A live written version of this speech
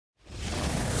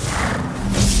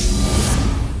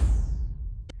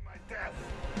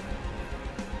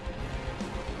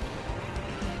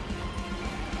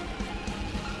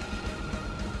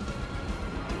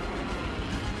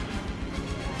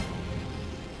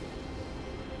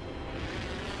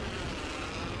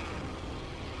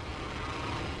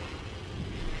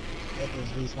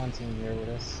at least one team here with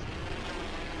us.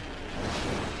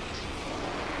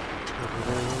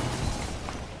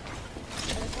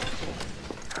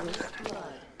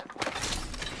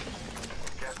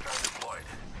 Gas trap deployed.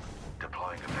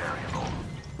 Deploying a variable.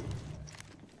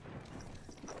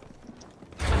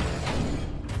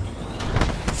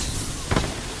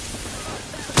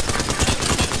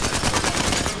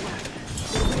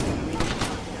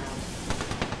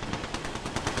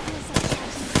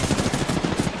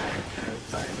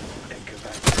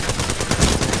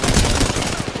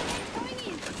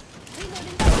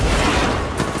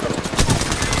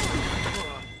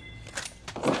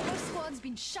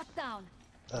 Shut down.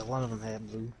 One of them had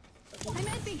blue. I'm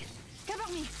helping.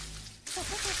 Cover me.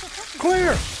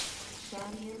 Clear.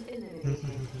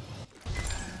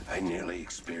 I nearly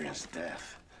experienced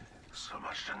death. So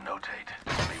much to notate.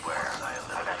 Beware, I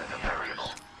eliminated the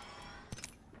variable.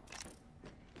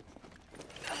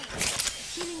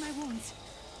 Healing my wounds.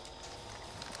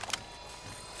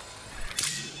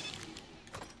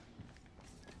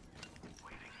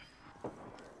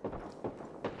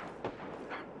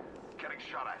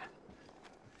 Shot at.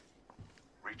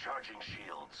 Recharging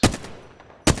shields.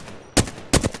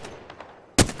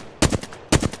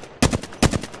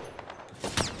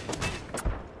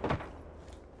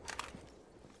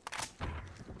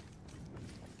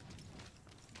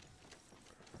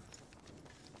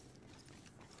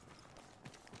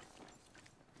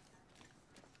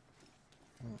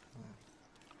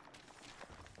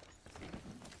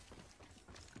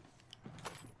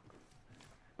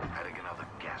 Adding another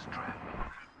gas trap.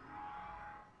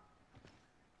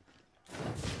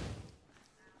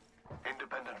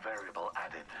 Independent variable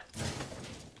added.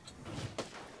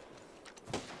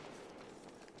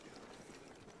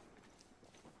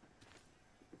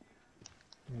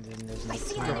 And then there's no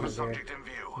see team another over there. Subject in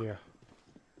view. Yeah.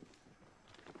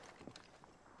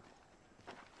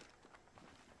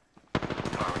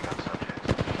 Firing on subject.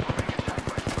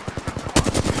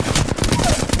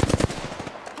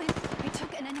 I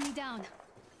took an enemy down.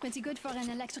 Pretty good for an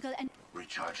electrical and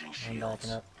Recharging I'm shields.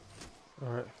 backing up. All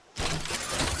right.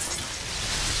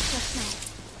 just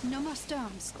now. No more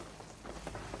storms.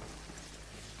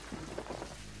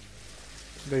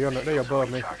 They above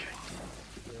me. Recharging.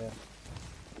 Yeah.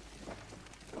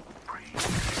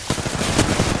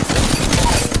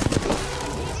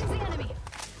 Engaging the enemy.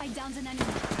 I downed an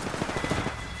enemy.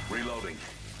 Reloading.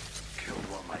 Killed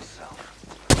one myself.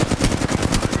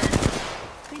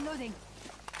 Reloading.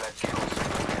 That kills the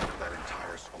end of that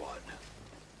entire squad.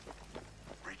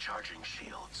 Recharging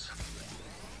shields.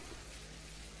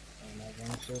 And that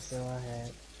one shield still I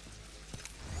had.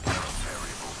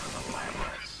 Variable for the lab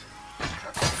rats.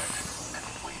 And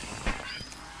waiting.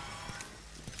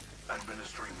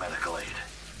 Administering medical aid.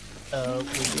 Will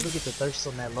you look at the thirst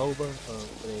on that Loba? Or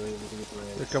were they able to get the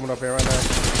They're reds? coming up here right now.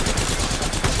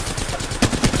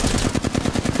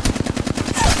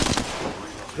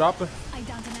 Dropped her. I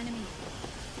downed an enemy.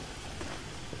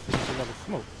 There's another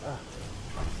smoke. Ah.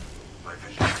 My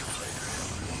vision is clear.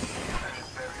 And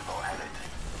variable added.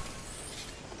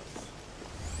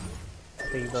 I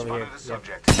think he's over here. Spotted a Yeah.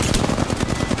 subject.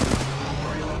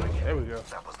 Reloading. There we go.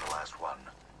 That was the last one.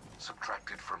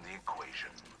 Subtracted from the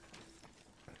equation.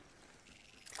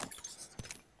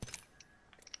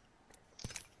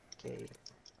 Okay.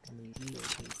 I need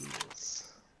heals.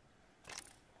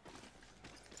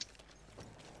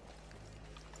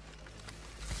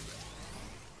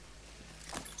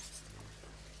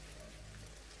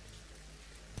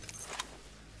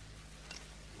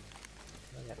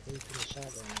 I gotta wait for the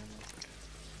shotgun ammo.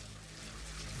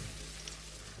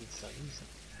 It's so easy.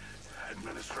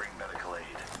 Administering medical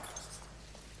aid.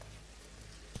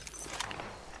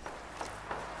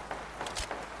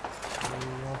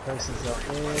 One person's up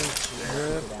there,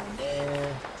 two down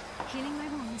there. Healing my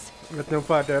wounds. Let them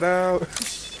fight that out.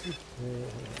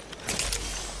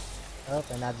 Up,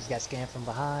 and I just got scanned from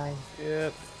behind.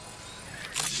 Yep.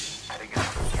 Adding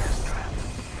another gas trap.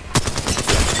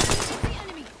 The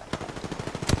enemy.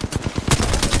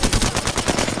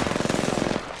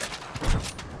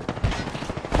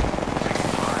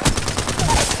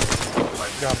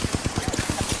 Got him.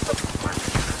 My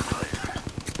vision is clear.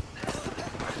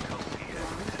 I still see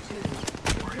evidence.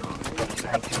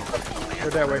 Go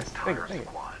that way. Entire Dang it.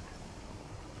 squad.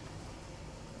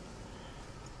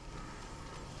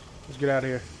 Let's get out of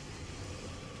here.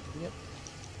 Yep.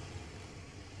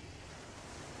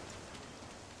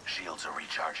 Shields are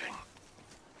recharging.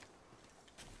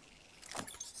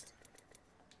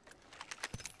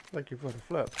 Thank you for the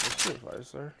flap. That's good advice,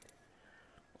 sir.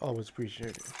 Always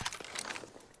appreciate it.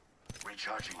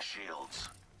 Recharging shields.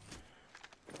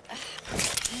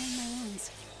 Healing my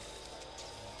wounds.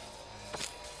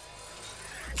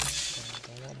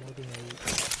 A lot more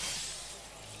grenades.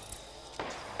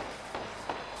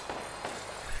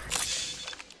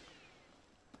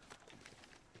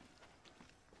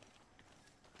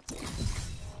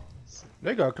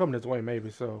 They gotta come this way,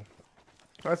 maybe. So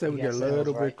I say You we got get a little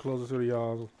cells, bit right? closer to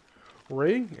the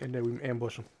ring, and then we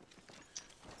ambush them.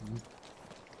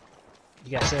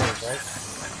 You got cells, right?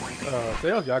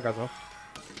 Sales, yeah, I got some.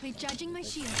 Recharging my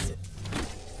shields.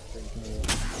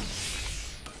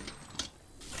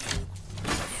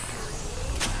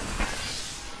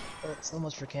 Oh, so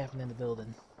much for camping in the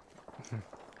building.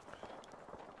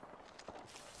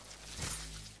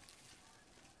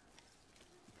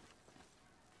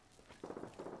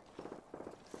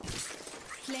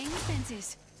 Playing the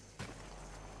fences.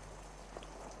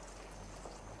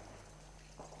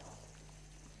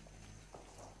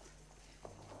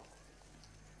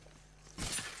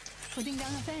 Putting down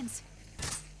a fence.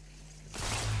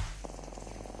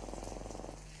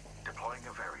 Deploying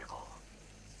a variable.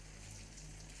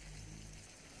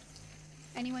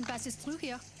 Anyone passes through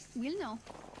here, we'll know.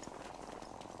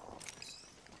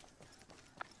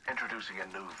 Introducing a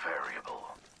new variable.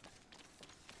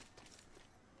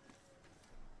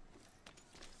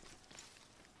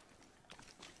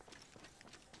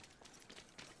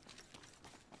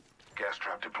 Gas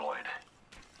trap deployed.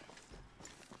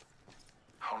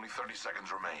 Only 30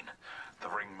 seconds remain. The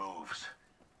ring moves.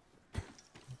 Make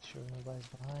sure nobody's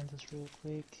behind us real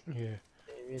quick. Yeah.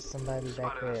 There is somebody back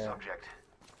Spotted a there. subject.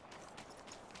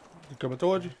 You coming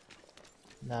towards you?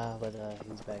 Nah, but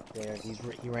he's back there.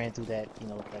 He ran through that, you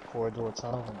know, that corridor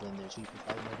tunnel, and then there's people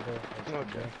fighting over there.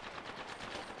 Okay.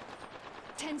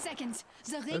 10 seconds.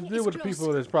 The Let's ring deal is with the close.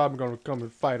 people that's probably gonna come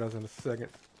and fight us in a second.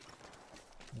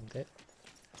 Okay.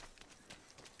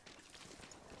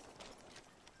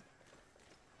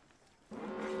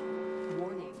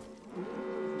 Warning.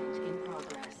 Movement in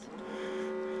progress.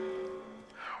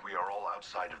 We are all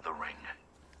outside of the ring.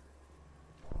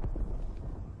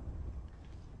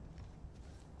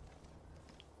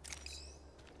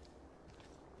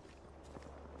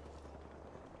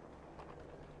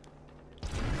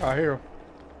 I hear him.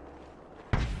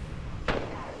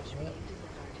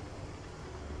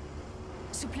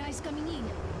 Supplies coming in.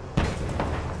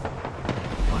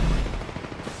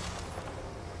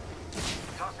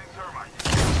 Tossing thermite.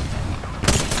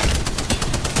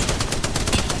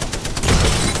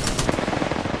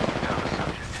 Down the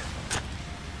subject.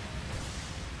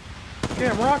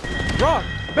 Damn, Rock! Rock!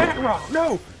 Back Rock!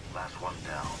 No! Last one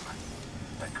down.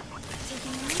 That completes.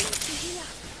 Taking a minute to heal up.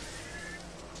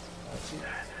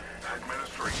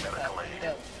 Administering medical aid.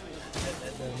 That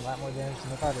does a lot more damage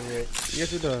than I thought it would.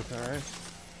 Yes, it does, alright.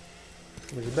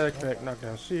 With the backpack,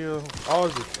 knockdown shield. All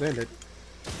is extended.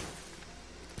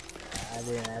 I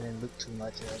didn't look too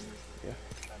much at it. Yeah.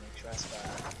 Trying to make sure I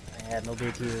survived. I had no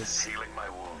big kills. Healing my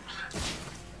wounds.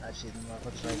 I shouldn't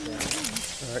motherfuckers right there.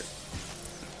 Alright.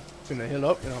 Finna heal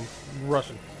up and I'm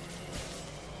rushing.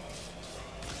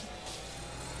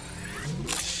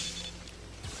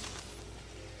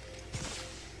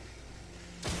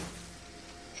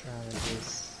 Trying to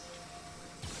just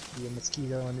be a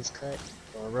mosquito in this cut,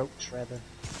 or a roach rather.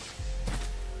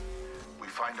 We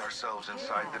find ourselves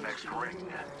inside the next ring.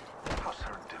 How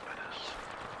serendipitous.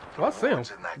 Well, I see them.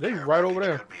 What's in that They care right over package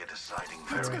there. Could be a deciding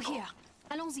Let's go variable. here.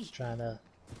 Allons-y. Trying to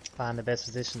find the best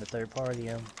position to third party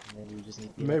him. Maybe we just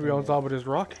need to get Maybe up on in there. top of this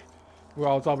rock. We're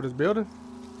on top of this building.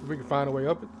 If we can find a way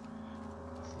up it.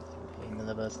 Ain't none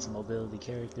of us mobility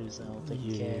characters. I don't think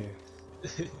we can.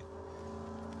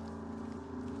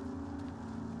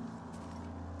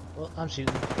 Well, I'm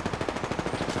shooting.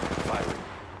 Firing.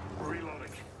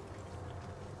 Reloading.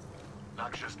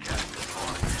 Noxious gas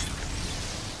deployed.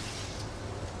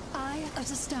 Eye of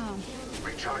the storm.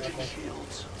 Recharging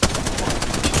shields.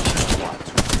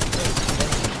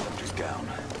 Subject down.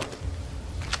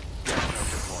 Gas trap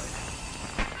deployed.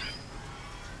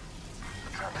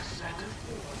 The trap is set.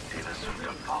 Data soon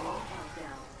to follow.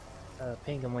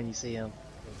 Ping him when you see him.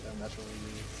 I'm not sure where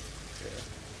he is.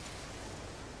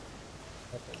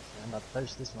 Okay, I'm about to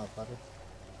thirst this motherfucker.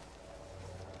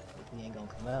 He ain't gonna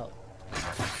come out.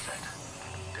 Trap is set.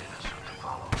 Data soon to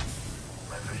follow.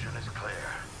 My vision is clear.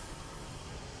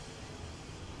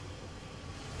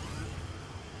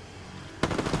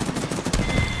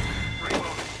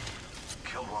 Reloading.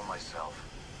 Killed one myself.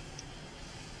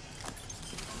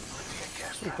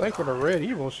 Gas trap Thanks for the red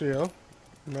evil shield.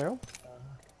 Mel.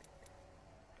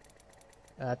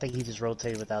 I think he just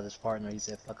rotated without his partner. He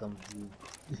said, fuck him.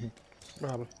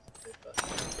 Probably.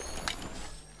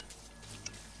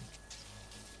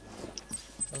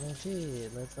 Oh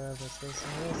shit, let's go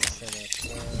somewhere else to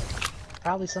set up.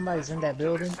 Probably somebody's in that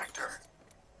building, sector.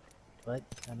 but,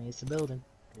 I mean, it's a building.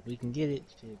 If we can get it,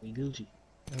 shit, we Gucci.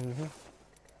 Mm-hmm.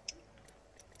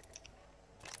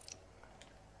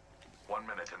 1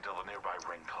 minute until the nearby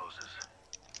ring closes.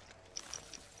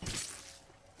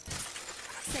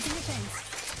 Setting the fence.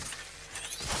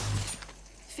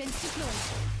 Fence deployed.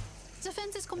 The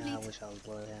fence is complete. I wish I was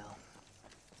bloodhound.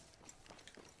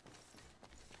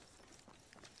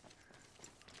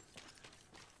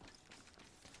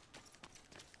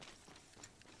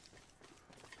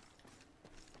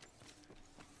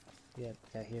 Yep,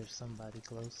 I hear somebody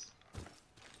close.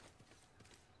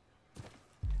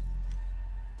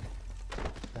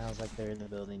 Sounds like they're in the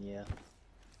building, yeah.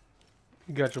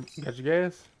 You got your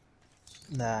gas?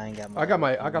 Nah, I ain't got my.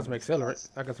 I got some accelerant.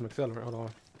 I got some accelerant. Hold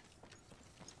on.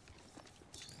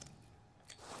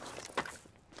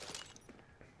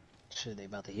 Shit, they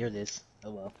about to hear this.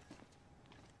 Oh well.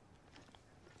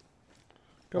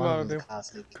 Come One out of if them's they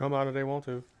caustic. come out if they want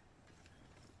to.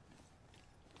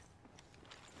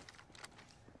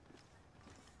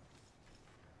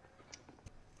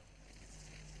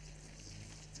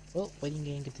 Well, waiting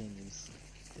game continues.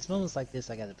 It's moments like this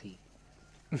I gotta pee.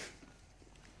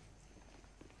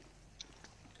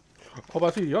 Oh,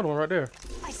 I see the other one right there.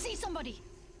 I see somebody.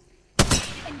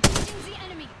 Engaging the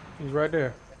enemy. He's right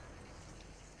there.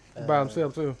 By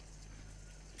himself too.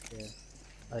 Yeah.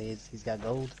 Oh, he's got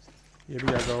gold. Yeah, we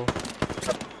gotta go.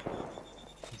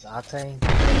 He's octane. I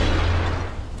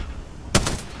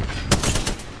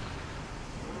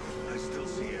still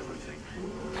see everything.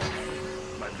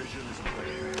 My vision is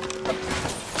clear.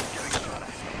 Getting shot at.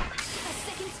 A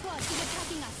second squad is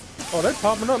attacking us. Oh, they're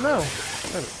popping up now.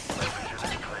 Damn it. My vision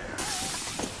is clear.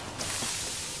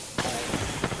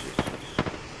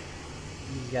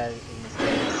 These guys in this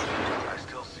gas. I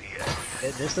still see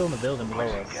everything. They're still in the building below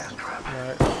us. Gas trap.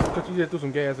 Alright. Cause you just threw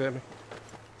some gas at me.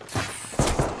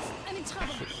 I'm in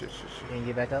trouble. Shit. Can you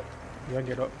get back up? Yeah, I can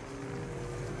get up.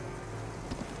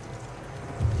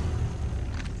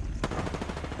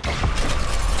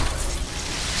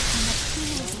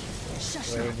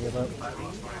 Shush. Where give up?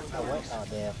 Oh what? Oh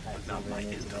damn! I actually ran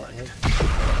into that. Hey.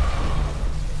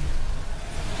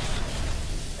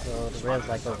 So the red's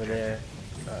like over there.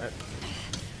 Alright.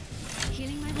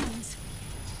 Healing my wounds.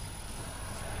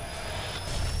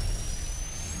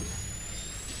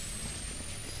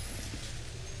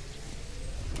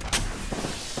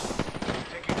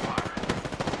 Taking fire.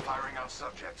 Firing out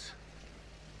subjects.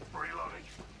 Reloading.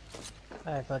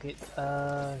 Alright, fuck it.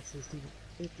 60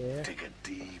 feet there. Take a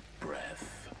deep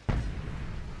breath.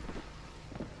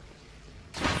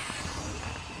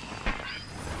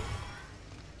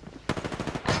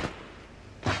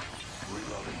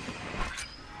 Reloading.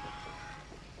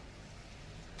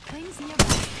 Plane's nearby.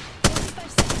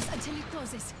 45 seconds until it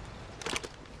closes.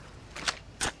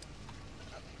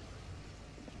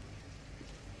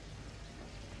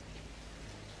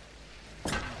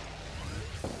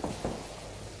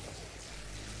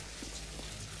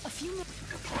 A few more.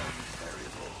 Deploying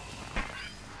variable.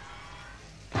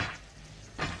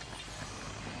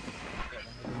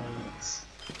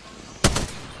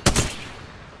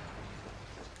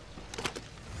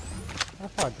 How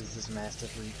far does this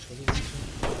mastiff reach? What is it?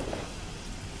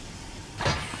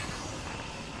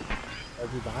 Are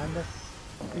you behind us?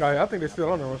 Yeah, I think they're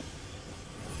still under us.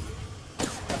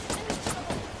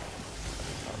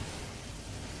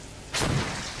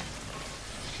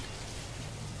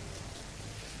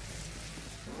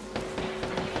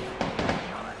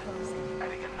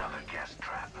 Adding another gas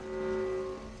trap.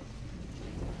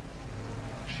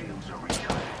 Shields are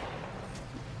recharging.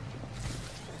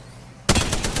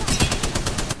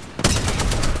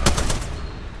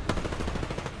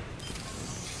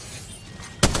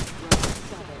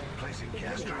 Placing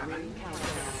gas trap.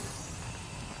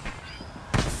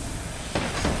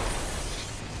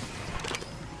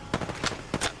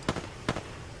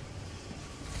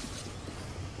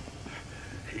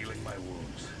 Healing my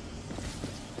wounds.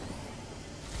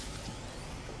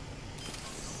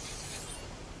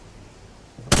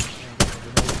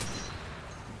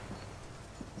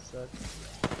 Sucks.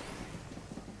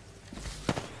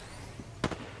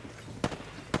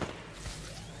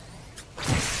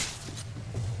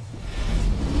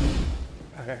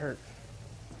 I got hurt.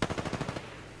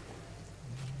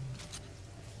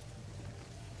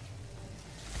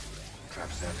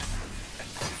 Trap set.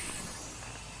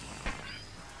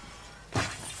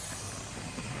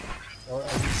 Oh,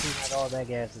 you see that all that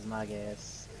gas is my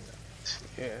gas.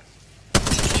 Yeah.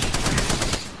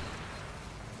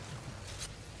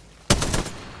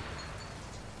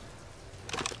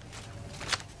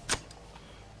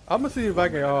 I'm gonna see if I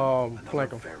can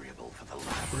flank him. Variable for the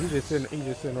lab. He's just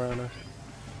sitting around there.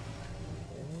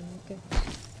 Okay.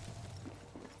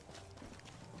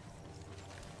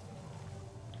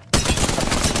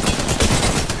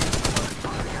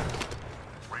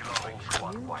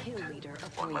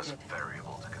 One less completed.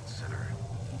 variable to consider.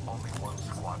 Only one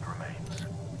squad remains.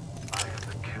 I am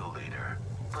the kill leader.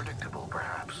 Predictable,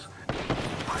 perhaps.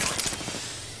 Finally.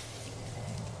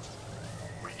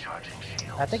 Recharging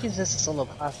shields. I think it's just a solo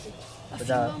hostage. A But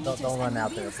few more meters don't run and out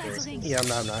we'll be there, of inside the course. ring. Yeah, I'm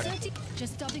not. 30.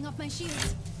 Just topping off my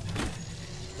shields.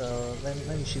 So let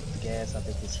me shoot the gas. I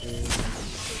think it's his.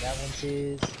 So that one's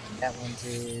his. And that one's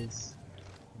his.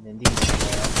 And then these two.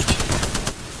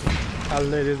 I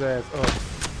lit his ass up.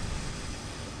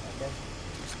 Okay.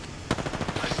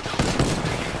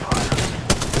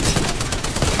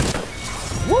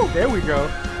 Woo! There we go.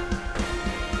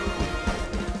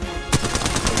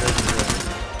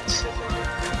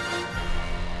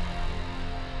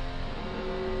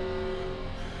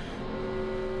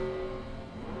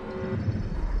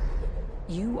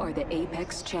 You are the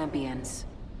Apex champions.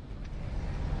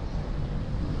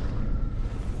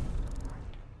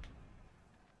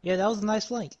 Yeah, that was a nice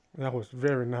flank. That was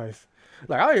very nice.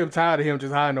 Like, I am tired of him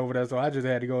just hiding over there, so I just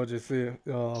had to go and just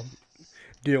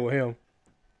deal with him.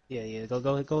 Yeah.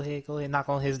 Go ahead. Knock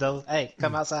on his door. Hey,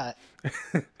 come outside.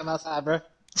 Come outside, bro.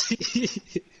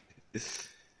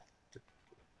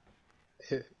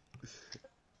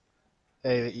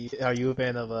 Hey, are you a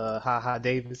fan of Ha Ha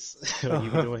Davis? Are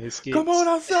you doing his skits? Come on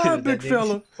outside, big That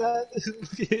fella.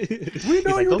 nigga- We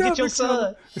know He's like, you go there, get your big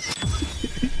fella.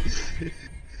 son.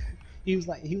 He was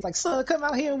like, son, come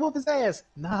out here and whoop his ass.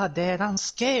 Nah, Dad, I'm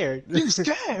scared. You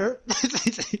scared?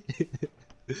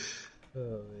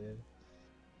 Oh man.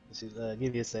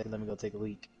 Give me a second. Let me go take a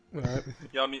leak. All right.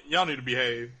 Y'all need to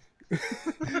behave.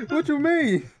 What you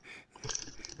mean?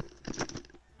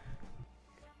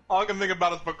 All I can think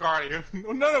about is Bacardi.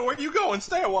 No, where you going?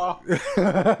 Stay a while.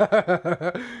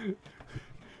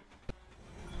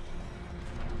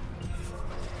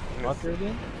 Bunker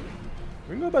again?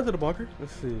 We can go back to the bunker.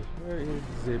 Let's see. Where is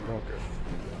the bunker?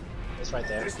 It's right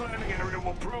there. This landing area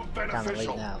will prove Kind of late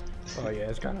beneficial. now. Oh yeah,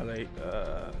 it's kind of late.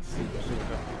 Let's see.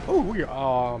 Oh, we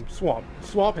are swamp.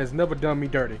 Swamp has never done me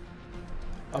dirty.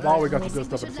 I've always got the good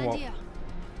stuff in the swamp.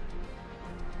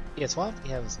 Yeah, Swamp be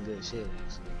having some good shit.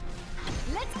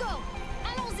 Let's go.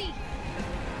 Allons-y.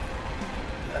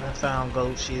 And I found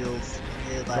gold shields.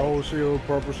 Yeah, like, Gold shield,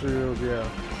 purple shield, yeah.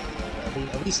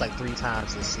 at least like 3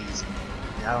 times this season.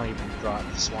 And I don't even drop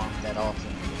Swamp that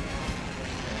often.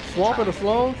 Swamp in the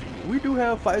slums, we do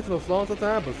have fights in the slums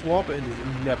sometimes, but swamp in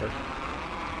is never.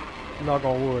 Knock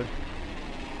on wood.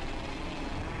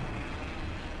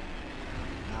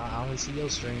 I only see your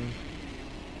stream.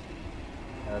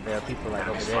 There are people like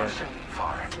over there.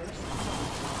 Far.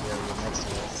 Yeah, next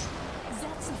to us.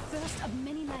 That's the first of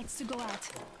many nights to go out.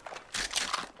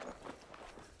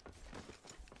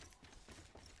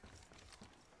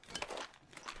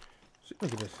 See,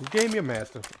 look at this. He gave me a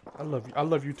master. I love you. I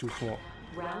love you too, Swamp.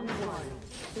 Round 1.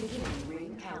 Beginning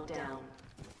ring countdown.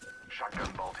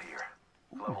 Shotgun bolt here.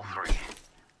 Level 3.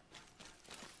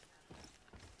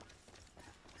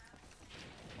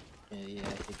 Yeah, I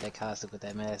hit that constant with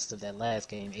that master that last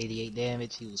game. 88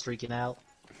 damage, he was freaking out.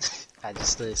 I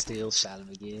just stood still, shot him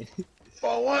again.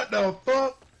 For what the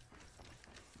fuck?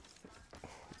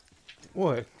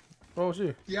 What? Oh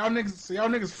shit. Y'all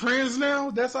niggas friends now?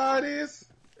 That's how it is?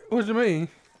 What you mean?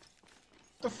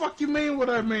 The fuck you mean what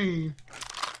I mean?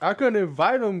 I couldn't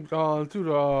invite him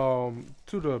to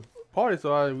the party,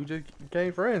 so we just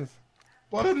became friends.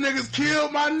 Well, them niggas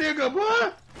killed my nigga,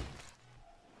 boy.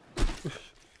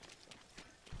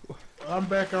 I'm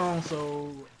back on,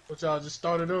 so what y'all just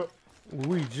started up?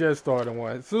 We just started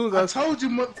one. As soon as I told you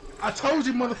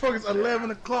motherfuckers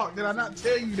 11 o'clock. Did I not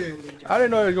tell you that? I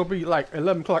didn't know it was gonna be like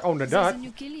 11 o'clock on the There's dot. a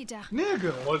new kill leader.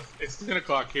 Nigga. Well, it's 10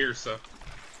 o'clock here, so.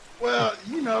 Well,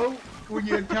 you know, when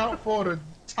you account for the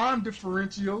time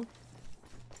differential.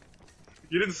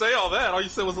 You didn't say all that. All you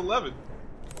said was 11.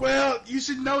 Well, you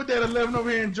should know that 11 over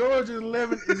here in Georgia,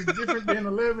 11 is different than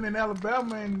 11 in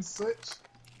Alabama and such.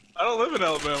 I don't live in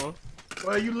Alabama.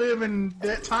 Well, you live in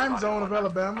that time zone of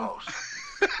Alabama.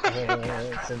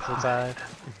 Central time.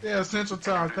 Yeah, Central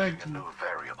Time, thank you. New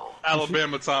variable.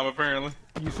 Alabama time, apparently.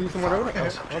 You see someone over there?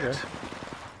 Oh, okay.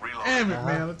 Reload. Damn it,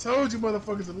 man. I told you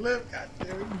motherfuckers 11. God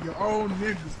damn, it be your own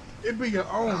niggas. It be your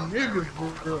own niggas,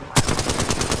 bro.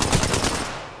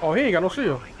 Oh, he ain't got no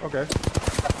shield. Okay.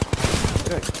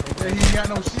 Yeah, he ain't got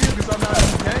no shield because I'm not in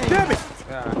the game. Damn it!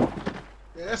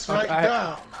 Yeah, that's right, I-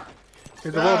 down.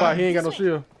 He's a robot. He ain't got no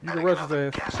shield. You can rush his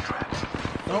ass. Gas traps.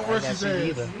 Don't I rush got his you ass.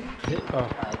 either. Oh.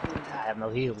 I have no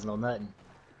heals, no nothing.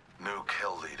 New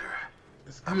kill leader.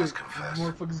 It's I good. must confess.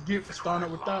 Motherfuckers get for starting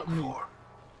up without me.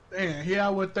 Damn, here I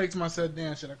would think to myself,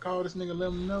 damn, should I call this nigga, let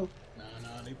him know?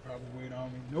 Nah, they probably wait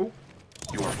on me. Nope.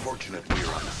 You are fortunate we're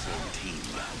on the same team.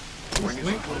 Ring is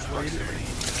in close proximity.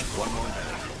 1 more minute.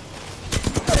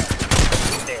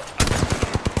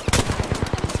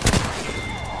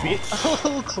 Bitch.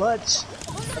 Oh, clutch.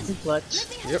 That's a clutch.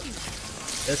 Yep.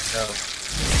 Let's go.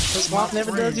 Swamp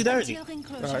never does you dirty.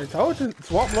 I told you,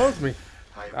 Swamp loves me.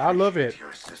 I love it. Your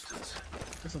assistance.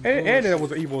 And it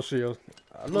was an evil shield.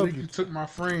 I love you. You took my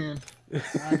friend.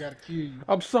 I gotta kill you.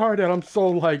 I'm sorry that I'm so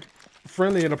like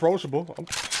friendly and approachable. I'm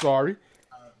sorry.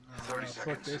 30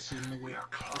 Fuck that seconds. shit, nigga. We are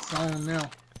close. It's on now.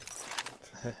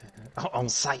 On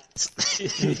sight.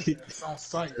 It's on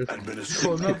site. You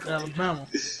Administering pulling up to Alabama.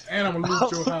 And I'm gonna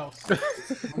loot your house.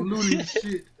 I'm looting your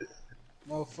shit.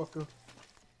 Motherfucker.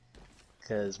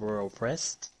 Because we're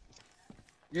oppressed.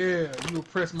 Yeah, you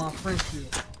oppress my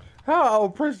friendship. How I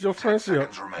oppressed your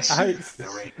friendship? seconds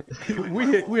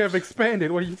remain. We have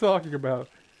expanded. What are you talking about?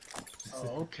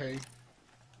 Oh, okay.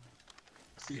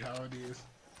 See how it is.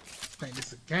 Think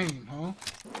it's a game, huh?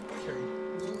 Okay.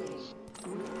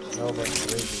 No, but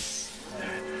bridges.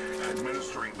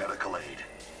 Administering medical aid.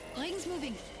 Ring's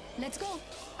moving. Let's go.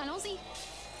 Allons-y.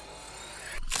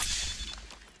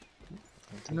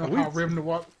 You know how Revenant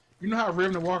walk? You know how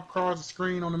Revenant walk across the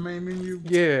screen on the main menu?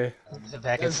 Yeah.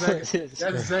 Back and That's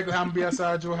exactly how I'm gonna be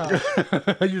outside your house.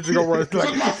 You just go run You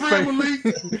took my friend, Malik.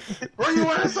 Bring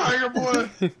your ass out here, boy.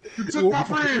 You took my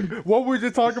friend. What we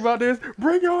just talking about this?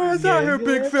 Bring your ass out here,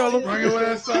 big fella. Bring your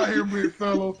ass out here, big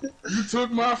fellow. You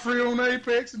took my friend on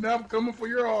Apex, and now I'm coming for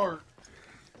your heart.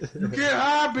 You can't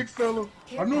hide, big fella.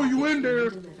 I know you in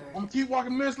there. I'm gonna keep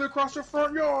walking mentally across your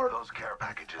front yard. Those care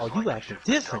packages. Oh, you acting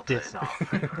different.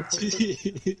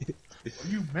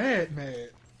 You mad?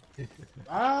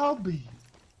 I'll be.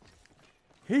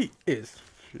 He is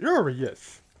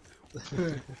furious.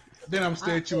 Then I'm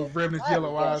stay at you with Revenant's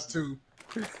yellow eyes too.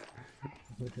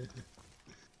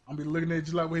 I'm be looking at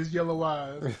you like with his yellow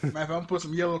eyes. Matter of fact, I'm put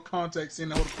some yellow contacts in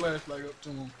and hold a flashlight up to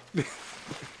him.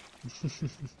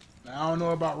 Now, I don't know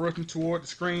about rushing toward the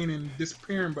screen and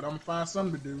disappearing, but I'm gonna find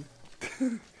something to do.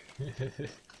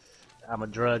 I'm gonna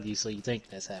drug you so you think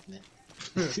that's happening.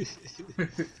 Does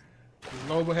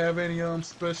Loba have any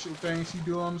special things she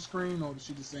do on the screen, or does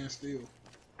she just stand still?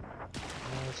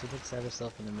 Oh, she looks at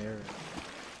herself in the mirror.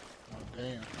 Oh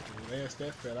damn! If they asked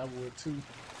that fat, I would too.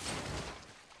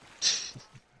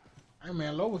 Hey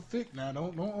man, Loba thick now.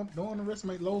 Don't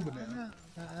underestimate Loba now.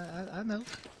 I know.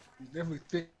 He's definitely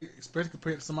thick, especially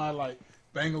compared to somebody like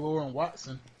Bangalore and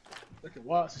Watson. Look at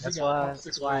Watson. That's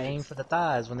why I aim for the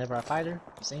thighs whenever I fight her.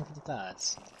 Just aim for the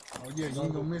thighs. Oh yeah, you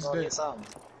ain't gonna miss that. Something.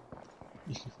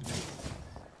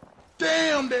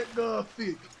 Damn, that girl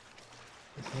thick.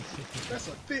 That's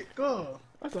a thick girl.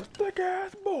 That's a thick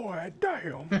ass boy.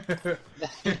 Damn.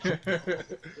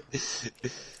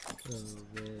 Oh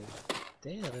man.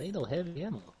 Damn, there ain't no heavy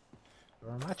ammo.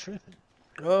 Or am I tripping?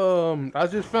 I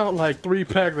just found like 3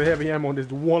 packs of heavy ammo in this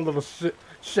one little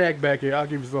shack back here. I'll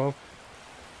give you some.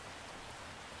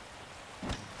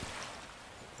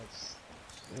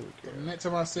 The next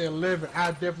time I say 11,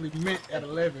 I definitely meant at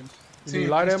 11. You need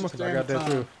light ammo? 'Cause I got that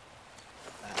too.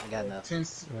 I got enough. 10,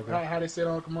 how they said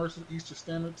on commercial, Eastern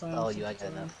Standard Time. Oh, I got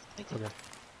enough. Thank you. Okay.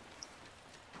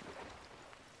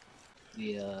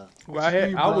 Yeah.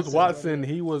 Well, I was Watson,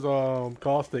 he was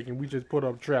Caustic, and we just put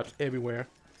up traps everywhere.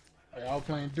 Are y'all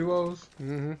playing duos?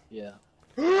 Mm-hmm. Yeah.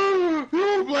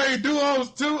 You playing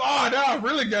duos too? Oh, now I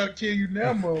really gotta kill you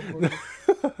now,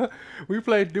 motherfucker. We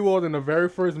played duos in the very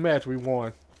first match we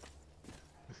won.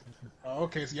 Oh,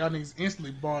 okay, so y'all niggas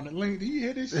instantly bonded. Link, do you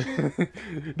hear this shit?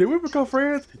 Did we become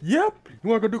friends? Yep. You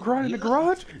wanna go do karate in the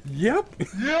garage? Yep.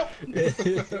 Yep.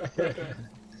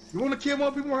 You wanna kill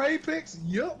more people on Apex?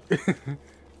 Yep. I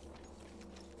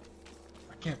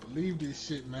can't believe this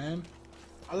shit, man.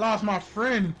 I lost my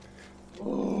friend.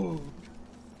 Oh.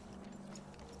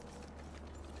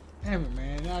 Damn it,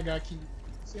 man. Now I gotta keep.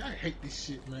 See, I hate this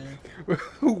shit, man.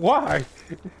 Why?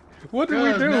 What did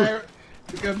we do?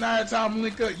 Because now every time I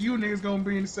link up, you niggas gonna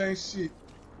be in the same shit.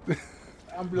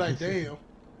 I'm be like, damn.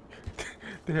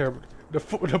 Damn,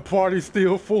 the party's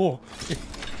still full.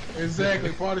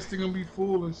 Exactly, party's still gonna be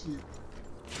full and shit.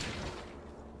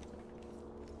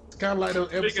 It's kind of like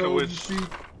those episodes you see.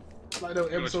 Like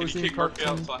those episodes you see in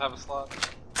cartoons. So I have a slot.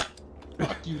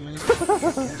 Fuck you, Link.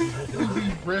 You be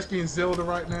rescuing Zelda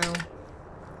right now.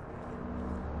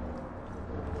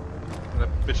 That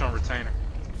bitch on retainer.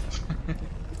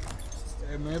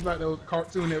 Yeah, man, it's like those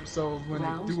cartoon episodes when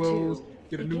Round the duos two,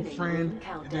 get a new beginning friend, ring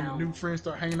and then the new friend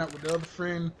start hanging out with the other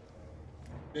friend.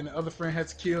 Then the other friend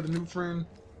has to kill the new friend.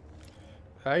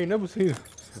 I ain't never seen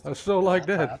a show like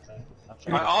that.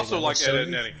 I also like Ed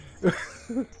and Eddie.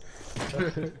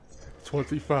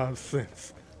 25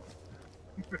 cents.